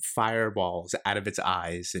shoot fireballs out of its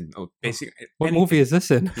eyes. And basically, what movie is this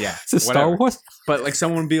in? Yeah. Is this Star Wars? But like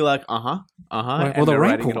someone would be like, right. Well, and the they're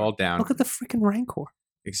Rancor. writing it all down. Look at the freaking Rancor.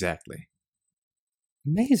 Exactly.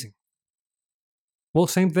 Amazing. Well,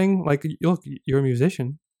 same thing. Like, look, you're a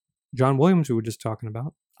musician. John Williams, we were just talking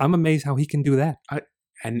about. I'm amazed how he can do that.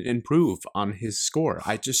 And improve on his score.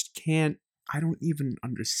 I just can't. I don't even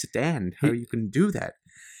understand how you can do that.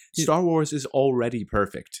 Star Wars is already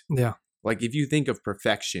perfect. Yeah. Like, if you think of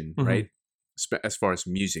perfection, right? As far as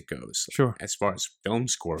music goes. Sure. As far as film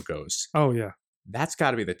score goes. Oh, yeah. That's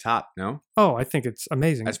got to be the top, no? Oh, I think it's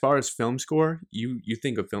amazing. As far as film score, you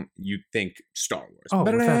think of film, you think Star Wars. Oh,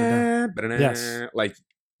 without a doubt. Yes. Like,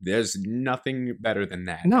 there's nothing better than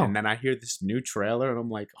that. No. And then I hear this new trailer, and I'm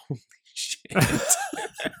like, holy shit.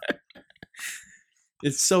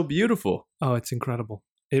 It's so beautiful. Oh, it's incredible.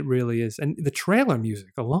 It really is. And the trailer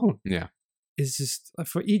music alone is just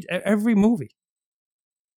for every movie.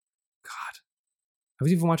 God, I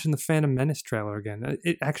was even watching the Phantom Menace trailer again.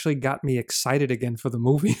 It actually got me excited again for the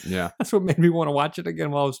movie. Yeah. That's what made me want to watch it again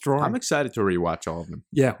while I was drawing. I'm excited to rewatch all of them.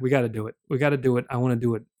 Yeah, we got to do it. We got to do it. I want to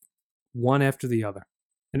do it one after the other.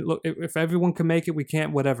 And look, if everyone can make it, we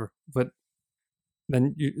can't, whatever. But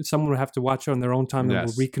then someone will have to watch it on their own time, and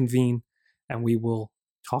we'll reconvene, and we will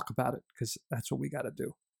talk about it, because that's what we got to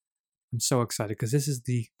do. I'm so excited, because this is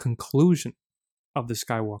the conclusion of the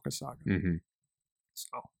Skywalker saga. Mm-hmm.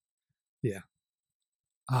 So, yeah.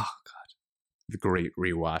 Oh, God. The great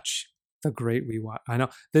rewatch. The great rewatch. I know.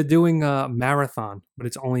 They're doing a marathon, but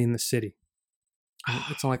it's only in the city.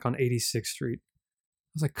 It's like on 86th Street.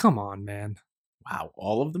 I was like, come on, man. Wow.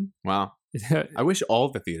 All of them? Wow. I wish all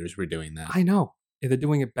the theaters were doing that. I know. They're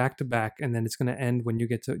doing it back to back, and then it's going to end when you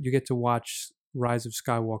get to watch Rise of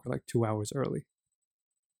Skywalker like 2 hours early.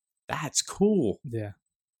 That's cool. Yeah.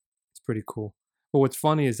 It's pretty cool. But what's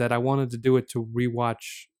funny is that I wanted to do it to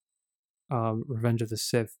rewatch Revenge of the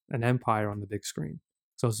Sith and Empire on the big screen.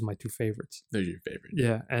 So those are my two favorites. Those are your favorite.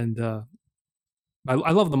 Yeah, and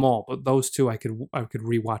I love them all, but those two I could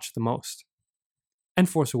rewatch the most. And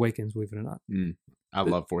Force Awakens, believe it or not. I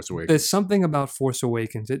love Force Awakens. There's something about Force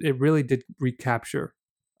Awakens. It really did recapture,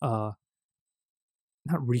 not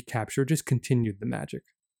recapture, just continued the magic,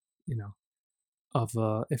 of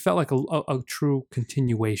it felt like a true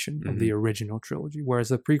continuation of the original trilogy, whereas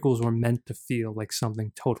the prequels were meant to feel like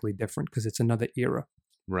something totally different because it's another era.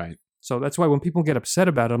 Right. So that's why when people get upset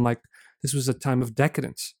about it, I'm like, this was a time of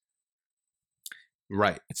decadence.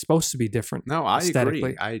 Right. It's supposed to be different. No, I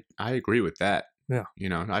agree. I agree with that. Yeah.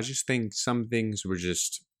 I just think some things were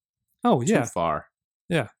just too far.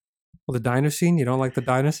 Yeah. Well, the diner scene, you don't like the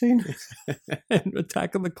diner scene? And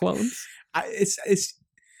Attack of the Clones? I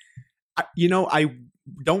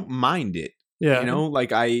don't mind it. Yeah.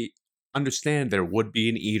 I understand there would be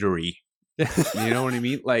an eatery. You know what I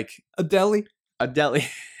mean? Like a deli. A deli.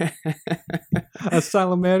 A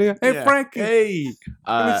Salameria. Hey, yeah. Frankie. Hey.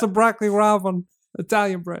 Give me some broccoli rabe on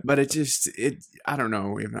Italian bread. But I don't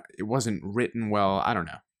know. It wasn't written well. I don't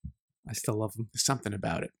know. I still love them. There's something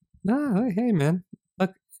about it. Nah, hey, man.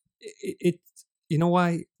 Look, you know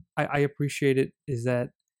why I appreciate it is that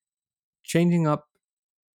changing up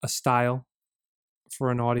a style for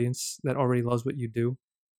an audience that already loves what you do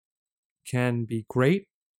can be great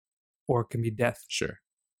or it can be death. Sure.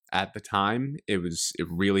 At the time, it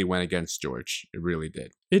really went against George. It really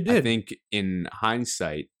did. It did. I think in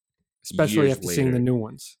hindsight, especially after seeing the new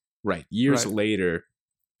ones. Right. Years later,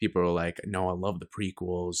 people are like, no, I love the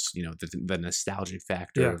prequels, the nostalgic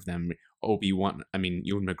factor of them. Obi-Wan,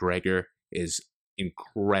 Ewan McGregor is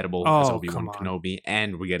incredible as Obi-Wan Kenobi,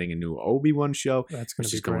 and we're getting a new Obi-Wan show. That's going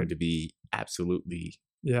to be great. Going to be absolutely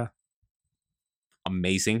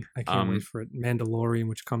amazing. I can't wait for it. Mandalorian,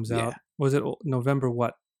 which comes out. Was it November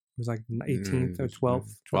what? It was like 18th or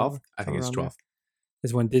 12th? 12th? I think it's 12th.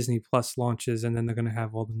 Is when Disney Plus launches, and then they're going to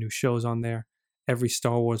have all the new shows on there. Every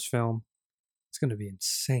Star Wars film. It's going to be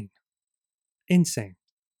insane. Insane.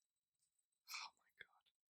 Oh my God.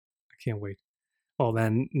 I can't wait. Well,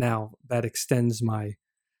 then now that extends my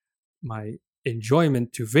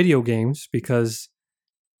enjoyment to video games because,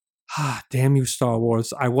 damn you, Star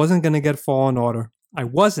Wars. I wasn't going to get Fallen Order. I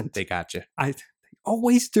wasn't. They got you. They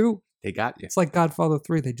always do. They got you. It's like Godfather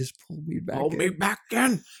 3. They just pulled me back in. Pulled me back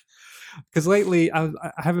in. Because lately, I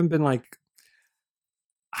haven't been like,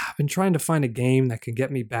 I've been trying to find a game that can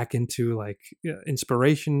get me back into like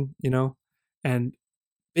inspiration, and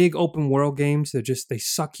big open world games. They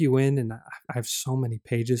suck you in, and I have so many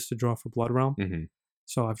pages to draw for Blood Realm. Mm-hmm.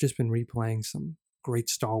 So I've just been replaying some great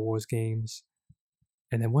Star Wars games.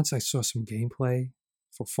 And then once I saw some gameplay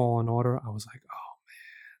for Fallen Order, I was like, oh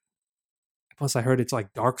man. Plus I heard it's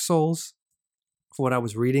like Dark Souls. For what I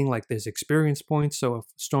was reading, like there's experience points. So if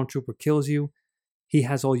a stormtrooper kills you, he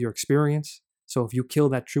has all your experience. So if you kill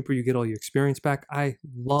that trooper, you get all your experience back. I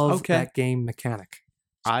love that game mechanic.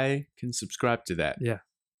 I can subscribe to that. Yeah.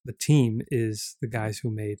 The team is the guys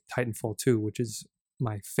who made Titanfall 2, which is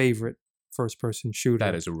my favorite first-person shooter.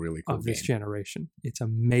 That is a really cool of this generation. It's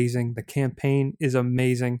amazing. The campaign is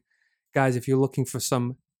amazing. Guys, if you're looking for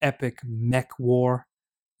some epic mech war,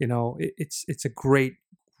 it's a great,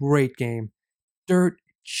 great game. Dirt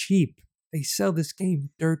cheap. They sell this game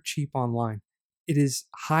dirt cheap online. It is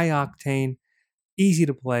high octane, easy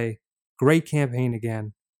to play, great campaign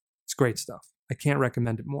again. It's great stuff. I can't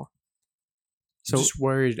recommend it more. So, I'm just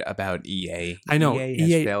worried about EA. I know EA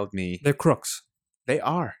has failed me. They're crooks. They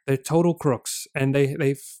are. They're total crooks, and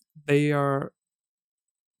they are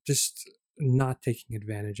just not taking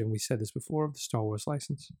advantage. And we said this before of the Star Wars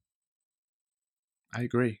license. I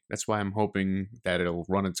agree. That's why I'm hoping that it'll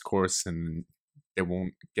run its course and they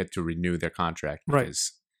won't get to renew their contract. Right.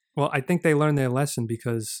 Because, well, I think they learned their lesson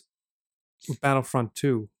because with Battlefront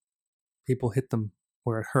 2, people hit them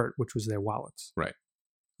where it hurt, which was their wallets. Right.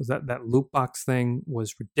 Because that loot box thing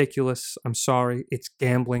was ridiculous. I'm sorry. It's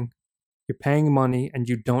gambling. You're paying money and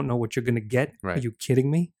you don't know what you're going to get. Right. Are you kidding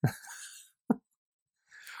me?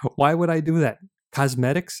 Why would I do that?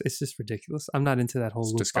 Cosmetics? It's just ridiculous. I'm not into that whole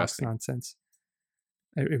loot disgusting. box nonsense.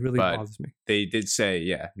 It really bothers me. They did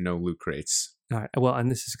say, no loot crates. All right. Well, and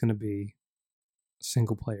this is going to be a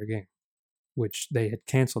single player game, which they had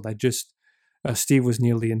canceled. Steve was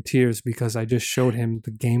nearly in tears because I just showed him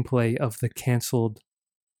the gameplay of the canceled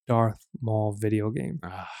Darth Maul video game.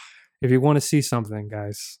 If you want to see something,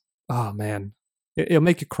 guys, oh man, it'll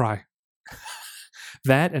make you cry.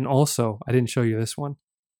 That, and also, I didn't show you this one.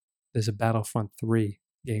 There's a Battlefront 3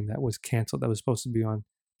 game that was canceled that was supposed to be on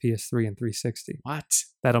PS3 and 360. What?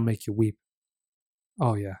 That'll make you weep.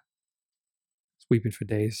 Oh yeah. It's weeping for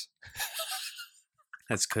days.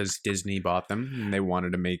 That's because Disney bought them and they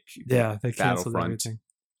wanted to make they canceled everything.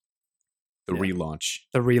 The relaunch.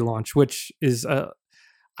 The relaunch, which is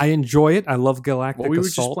I enjoy it. I love Galactic Well, we were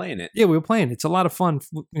Assault. just playing it. Yeah, we were playing it. It's a lot of fun,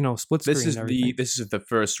 split screen. This is the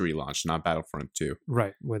first relaunch, not Battlefront 2.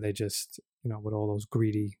 Right, where they just, with all those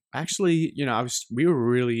greedy. Actually, we were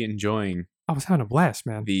really enjoying. I was having a blast,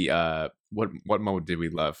 man. The what mode did we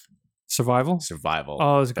love? Survival.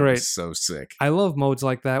 Oh, it was great. Was so sick. I love modes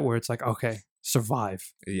like that where it's like, okay, survive.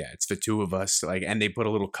 Yeah, it's the two of us, and they put a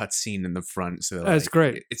little cutscene in the front, so that's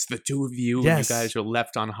great. It's the two of you. Yes. And you guys are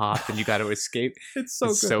left on Hoth, and you got to escape. It's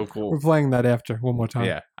good. So cool. We're playing that after one more time.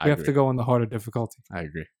 Yeah, we have to go on the harder difficulty. I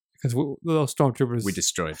agree because those stormtroopers we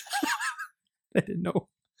destroyed. They didn't know.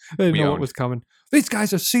 They didn't know what was coming. These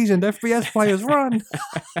guys are seasoned FPS players. Run.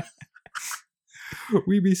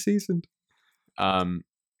 We be seasoned.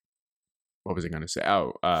 What was I going to say?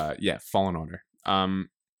 Oh, Fallen Order.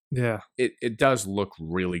 Yeah. It does look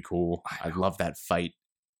really cool. I love that fight.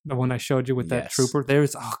 The one I showed you with that trooper.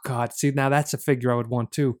 Oh God. See, now that's a figure I would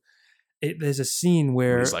want too. There's a scene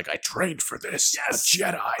where he's like, I trained for this. Yes. A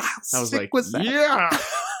Jedi. I was like, that? Yeah.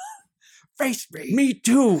 Face me. Me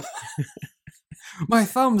too. My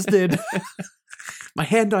thumbs did. My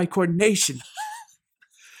hand-eye coordination.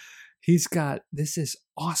 This is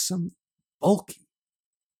awesome, bulky.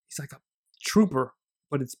 He's like a trooper,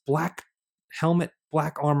 but it's black helmet,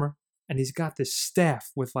 black armor, and he's got this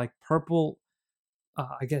staff with like purple,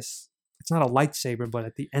 I guess it's not a lightsaber, but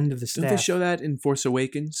at the end of the staff. Don't they show that in Force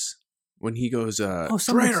Awakens? When he goes,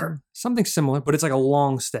 something similar, but it's like a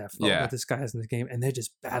long staff that this guy has in this game, and they're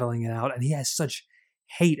just battling it out, and he has such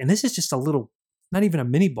hate. And this is just a little, not even a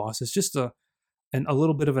mini boss, it's just a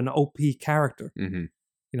little bit of an OP character,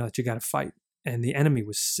 that you got to fight. And the enemy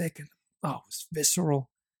was sick, and it was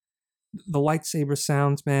visceral. The lightsaber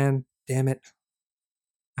sounds, man, damn it.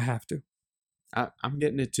 I have to. I'm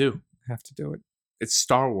getting it too. I have to do it. It's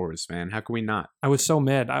Star Wars, man. How can we not? I was so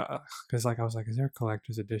mad because I was like, is there a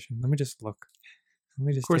collector's edition? Let me just look.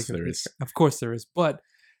 Of course there is. Of course there is. But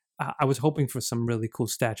I was hoping for some really cool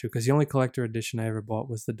statue because the only collector edition I ever bought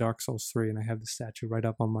was the Dark Souls 3, and I have the statue right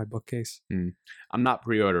up on my bookcase. I'm not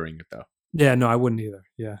pre-ordering it though. Yeah, no, I wouldn't either.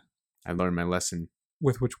 Yeah. I learned my lesson.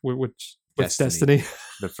 With Destiny.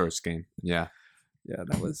 The first game. Yeah. Yeah,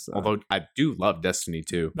 that was... although I do love Destiny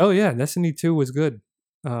 2. Oh yeah, Destiny 2 was good.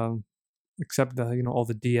 Except all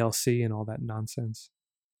the DLC and all that nonsense.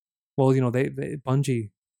 Well, they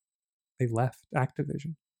Bungie, they left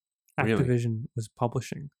Activision. Really? Activision was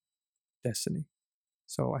publishing Destiny.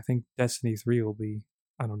 So I think Destiny 3 will be,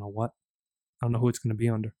 I don't know what. I don't know who it's going to be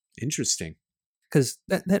under. Interesting. Because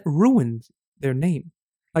that ruined their name.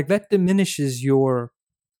 Like that diminishes your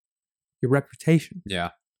reputation. Yeah.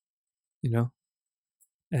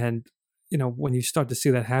 And when you start to see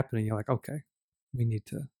that happening, you're like, okay, we need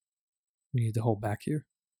to hold back here.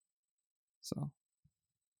 So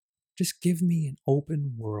just give me an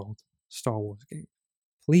open world Star Wars game,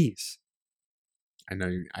 please. I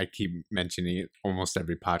know I keep mentioning it almost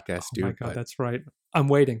every podcast, dude. Oh my God, that's right. I'm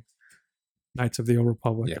waiting. Knights of the Old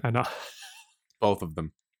Republic. Yep. I know. Both of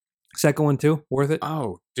them. Second one too? Worth it?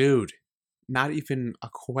 Oh, dude. Not even a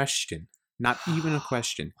question. Not even a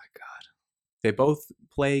question. Oh my God. They both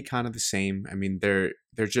play kind of the same. I mean, they're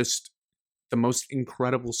just the most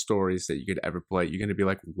incredible stories that you could ever play. You're going to be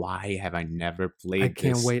like, why have I never played this?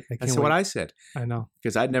 I can't wait. That's what I said. I know.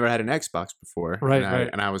 Because I'd never had an Xbox before. Right,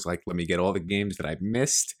 and I was like, let me get all the games that I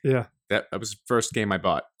missed. Yeah. That was the first game I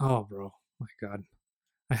bought. Oh, bro. My God.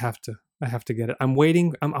 I have to get it. I'm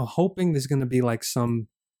waiting. I'm hoping there's going to be like some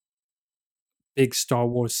big Star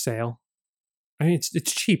Wars sale. I mean,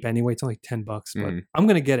 it's cheap anyway. It's only $10, but I'm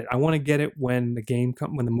going to get it. I want to get it when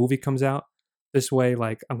the movie comes out. This way,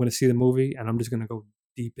 like, I'm going to see the movie and I'm just going to go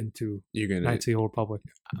deep into Knights of the Old Republic.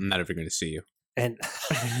 I'm not ever going to see you. And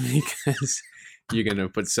because you're going to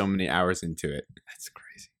put so many hours into it. That's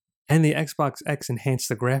crazy. And the Xbox X enhanced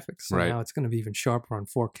the graphics. So right. now it's going to be even sharper on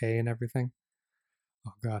 4K and everything.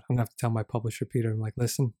 Oh, God. I'm going to have to tell my publisher, Peter, I'm like,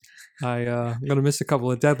 listen, I'm going to miss a couple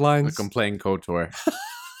of deadlines. Look, I'm playing KOTOR.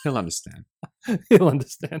 He'll understand. He'll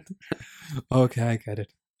understand. Okay, I get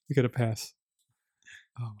it. You got to pass.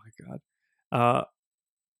 Oh, my God.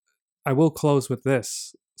 I will close with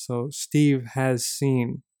this. So Steve has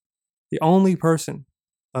seen the only person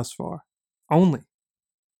thus far, only,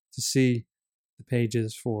 to see the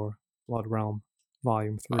pages for Blood Realm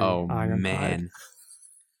Volume 3. Oh, Ironhide. man.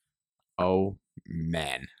 Oh,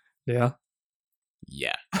 man. Yeah?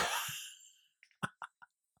 Yeah.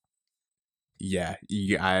 Yeah.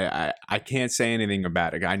 I can't say anything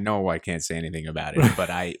about it. I know I can't say anything about it,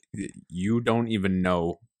 but you don't even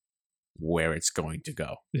know where it's going to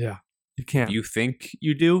go. Yeah. You can't. If you think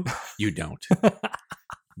you do, you don't.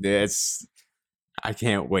 I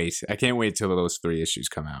can't wait. I can't wait till those 3 issues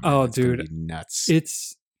come out. Man. Oh, it's dude. gonna be nuts.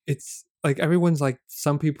 It's like everyone's like,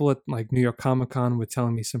 some people at like New York Comic Con were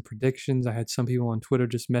telling me some predictions. I had some people on Twitter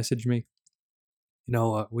just message me,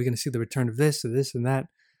 we're going to see the return of this or this and that.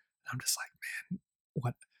 And I'm just like, man,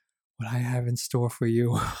 what I have in store for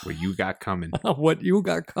you. What you got coming. What you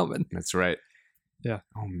got coming. That's right. Yeah.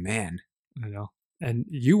 Oh, man. I know. And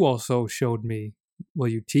you also showed me,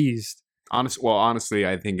 you teased. Honestly,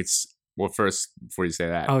 I think it's, first, before you say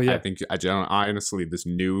that, yeah. I think, honestly, this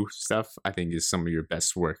new stuff, I think is some of your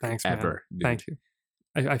best work ever. Thank you.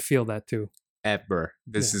 I feel that too. Ever.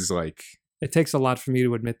 This is like... It takes a lot for me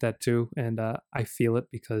to admit that too. And I feel it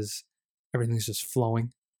because everything's just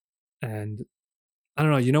flowing. And I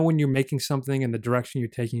don't know, when you're making something and the direction you're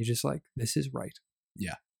taking, you're just like, this is right.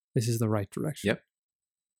 Yeah. This is the right direction. Yep.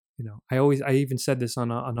 I even said this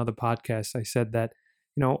on another podcast. I said that,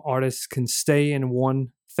 artists can stay in one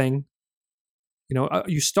thing.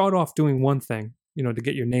 You start off doing one thing, to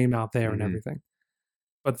get your name out there and everything.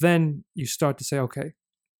 But then you start to say, okay,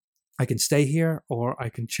 I can stay here or I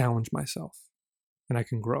can challenge myself and I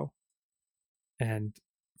can grow. And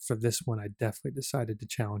for this one, I definitely decided to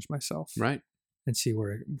challenge myself. Right. And see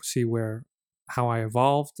how I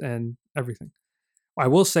evolved and everything. I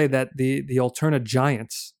will say that the alternate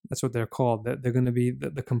giants, that's what they're called, that they're going to be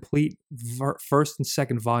the complete first and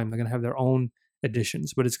second volume. They're going to have their own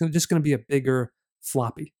editions, but it's just going to be a bigger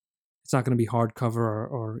floppy. It's not going to be hardcover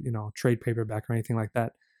or trade paperback or anything like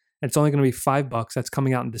that. And it's only going to be $5. That's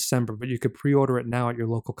coming out in December, but you could pre-order it now at your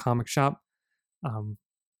local comic shop.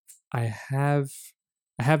 I have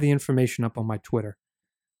the information up on my Twitter,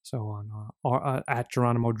 so on at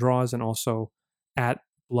Geronimo Draws and also at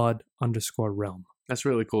Blood_Realm. That's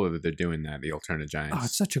really cool that they're doing that, the alternate giants. Oh,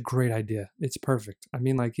 it's such a great idea. It's perfect. I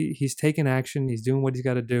mean, like, he's taking action. He's doing what he's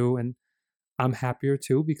got to do. And I'm happier,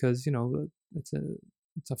 too, because, it's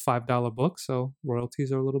a $5 book, so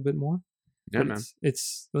royalties are a little bit more. Yeah, but man.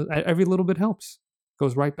 It's every little bit helps.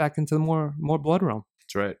 Goes right back into more Blood Realm.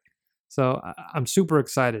 That's right. So I'm super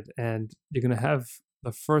excited. And you're going to have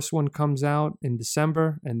the first one comes out in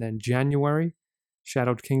December, and then January,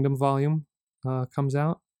 Shadowed Kingdom volume comes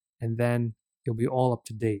out. And then you'll be all up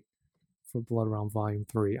to date for Blood Realm Volume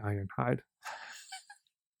 3, Ironhide.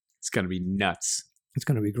 It's going to be nuts. It's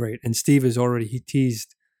going to be great. And Steve he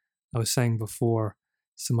teased, I was saying before,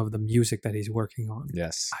 some of the music that he's working on.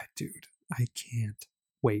 Yes. Dude, I can't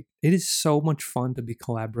wait. It is so much fun to be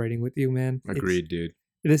collaborating with you, man. Agreed, dude.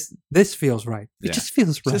 This feels right. It just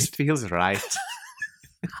feels right. It just feels right.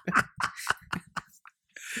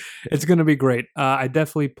 It's going to be great. I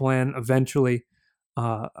definitely plan eventually,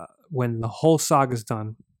 when the whole saga's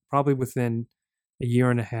done, probably within a year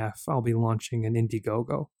and a half, I'll be launching an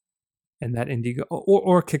Indiegogo. And that Indiegogo,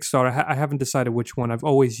 or Kickstarter, I haven't decided which one. I've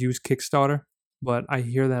always used Kickstarter, but I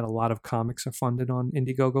hear that a lot of comics are funded on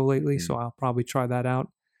Indiegogo lately, so I'll probably try that out.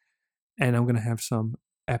 And I'm going to have some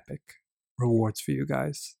epic rewards for you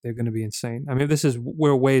guys. They're going to be insane. I mean,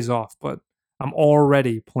 we're ways off, but I'm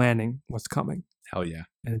already planning what's coming. Hell yeah.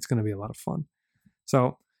 And it's going to be a lot of fun.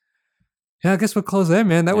 So, yeah, I guess we'll close there,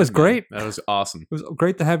 man. That was great. That was awesome. It was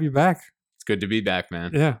great to have you back. It's good to be back,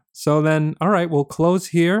 man. Yeah. So then, all right, we'll close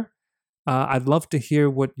here. I'd love to hear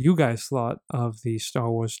what you guys thought of the Star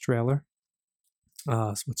Wars trailer.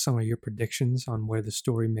 What some of your predictions on where the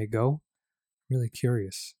story may go. Really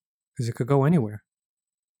curious because it could go anywhere.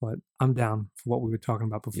 But I'm down for what we were talking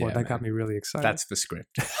about before. Yeah, that got me really excited. That's the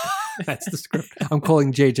script. That's the script. I'm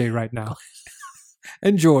calling JJ right now.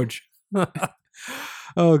 And George.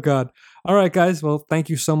 Oh, God. All right, guys. Well, thank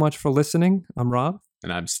you so much for listening. I'm Rob.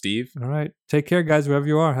 And I'm Steve. All right. Take care, guys, wherever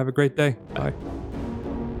you are. Have a great day. Bye.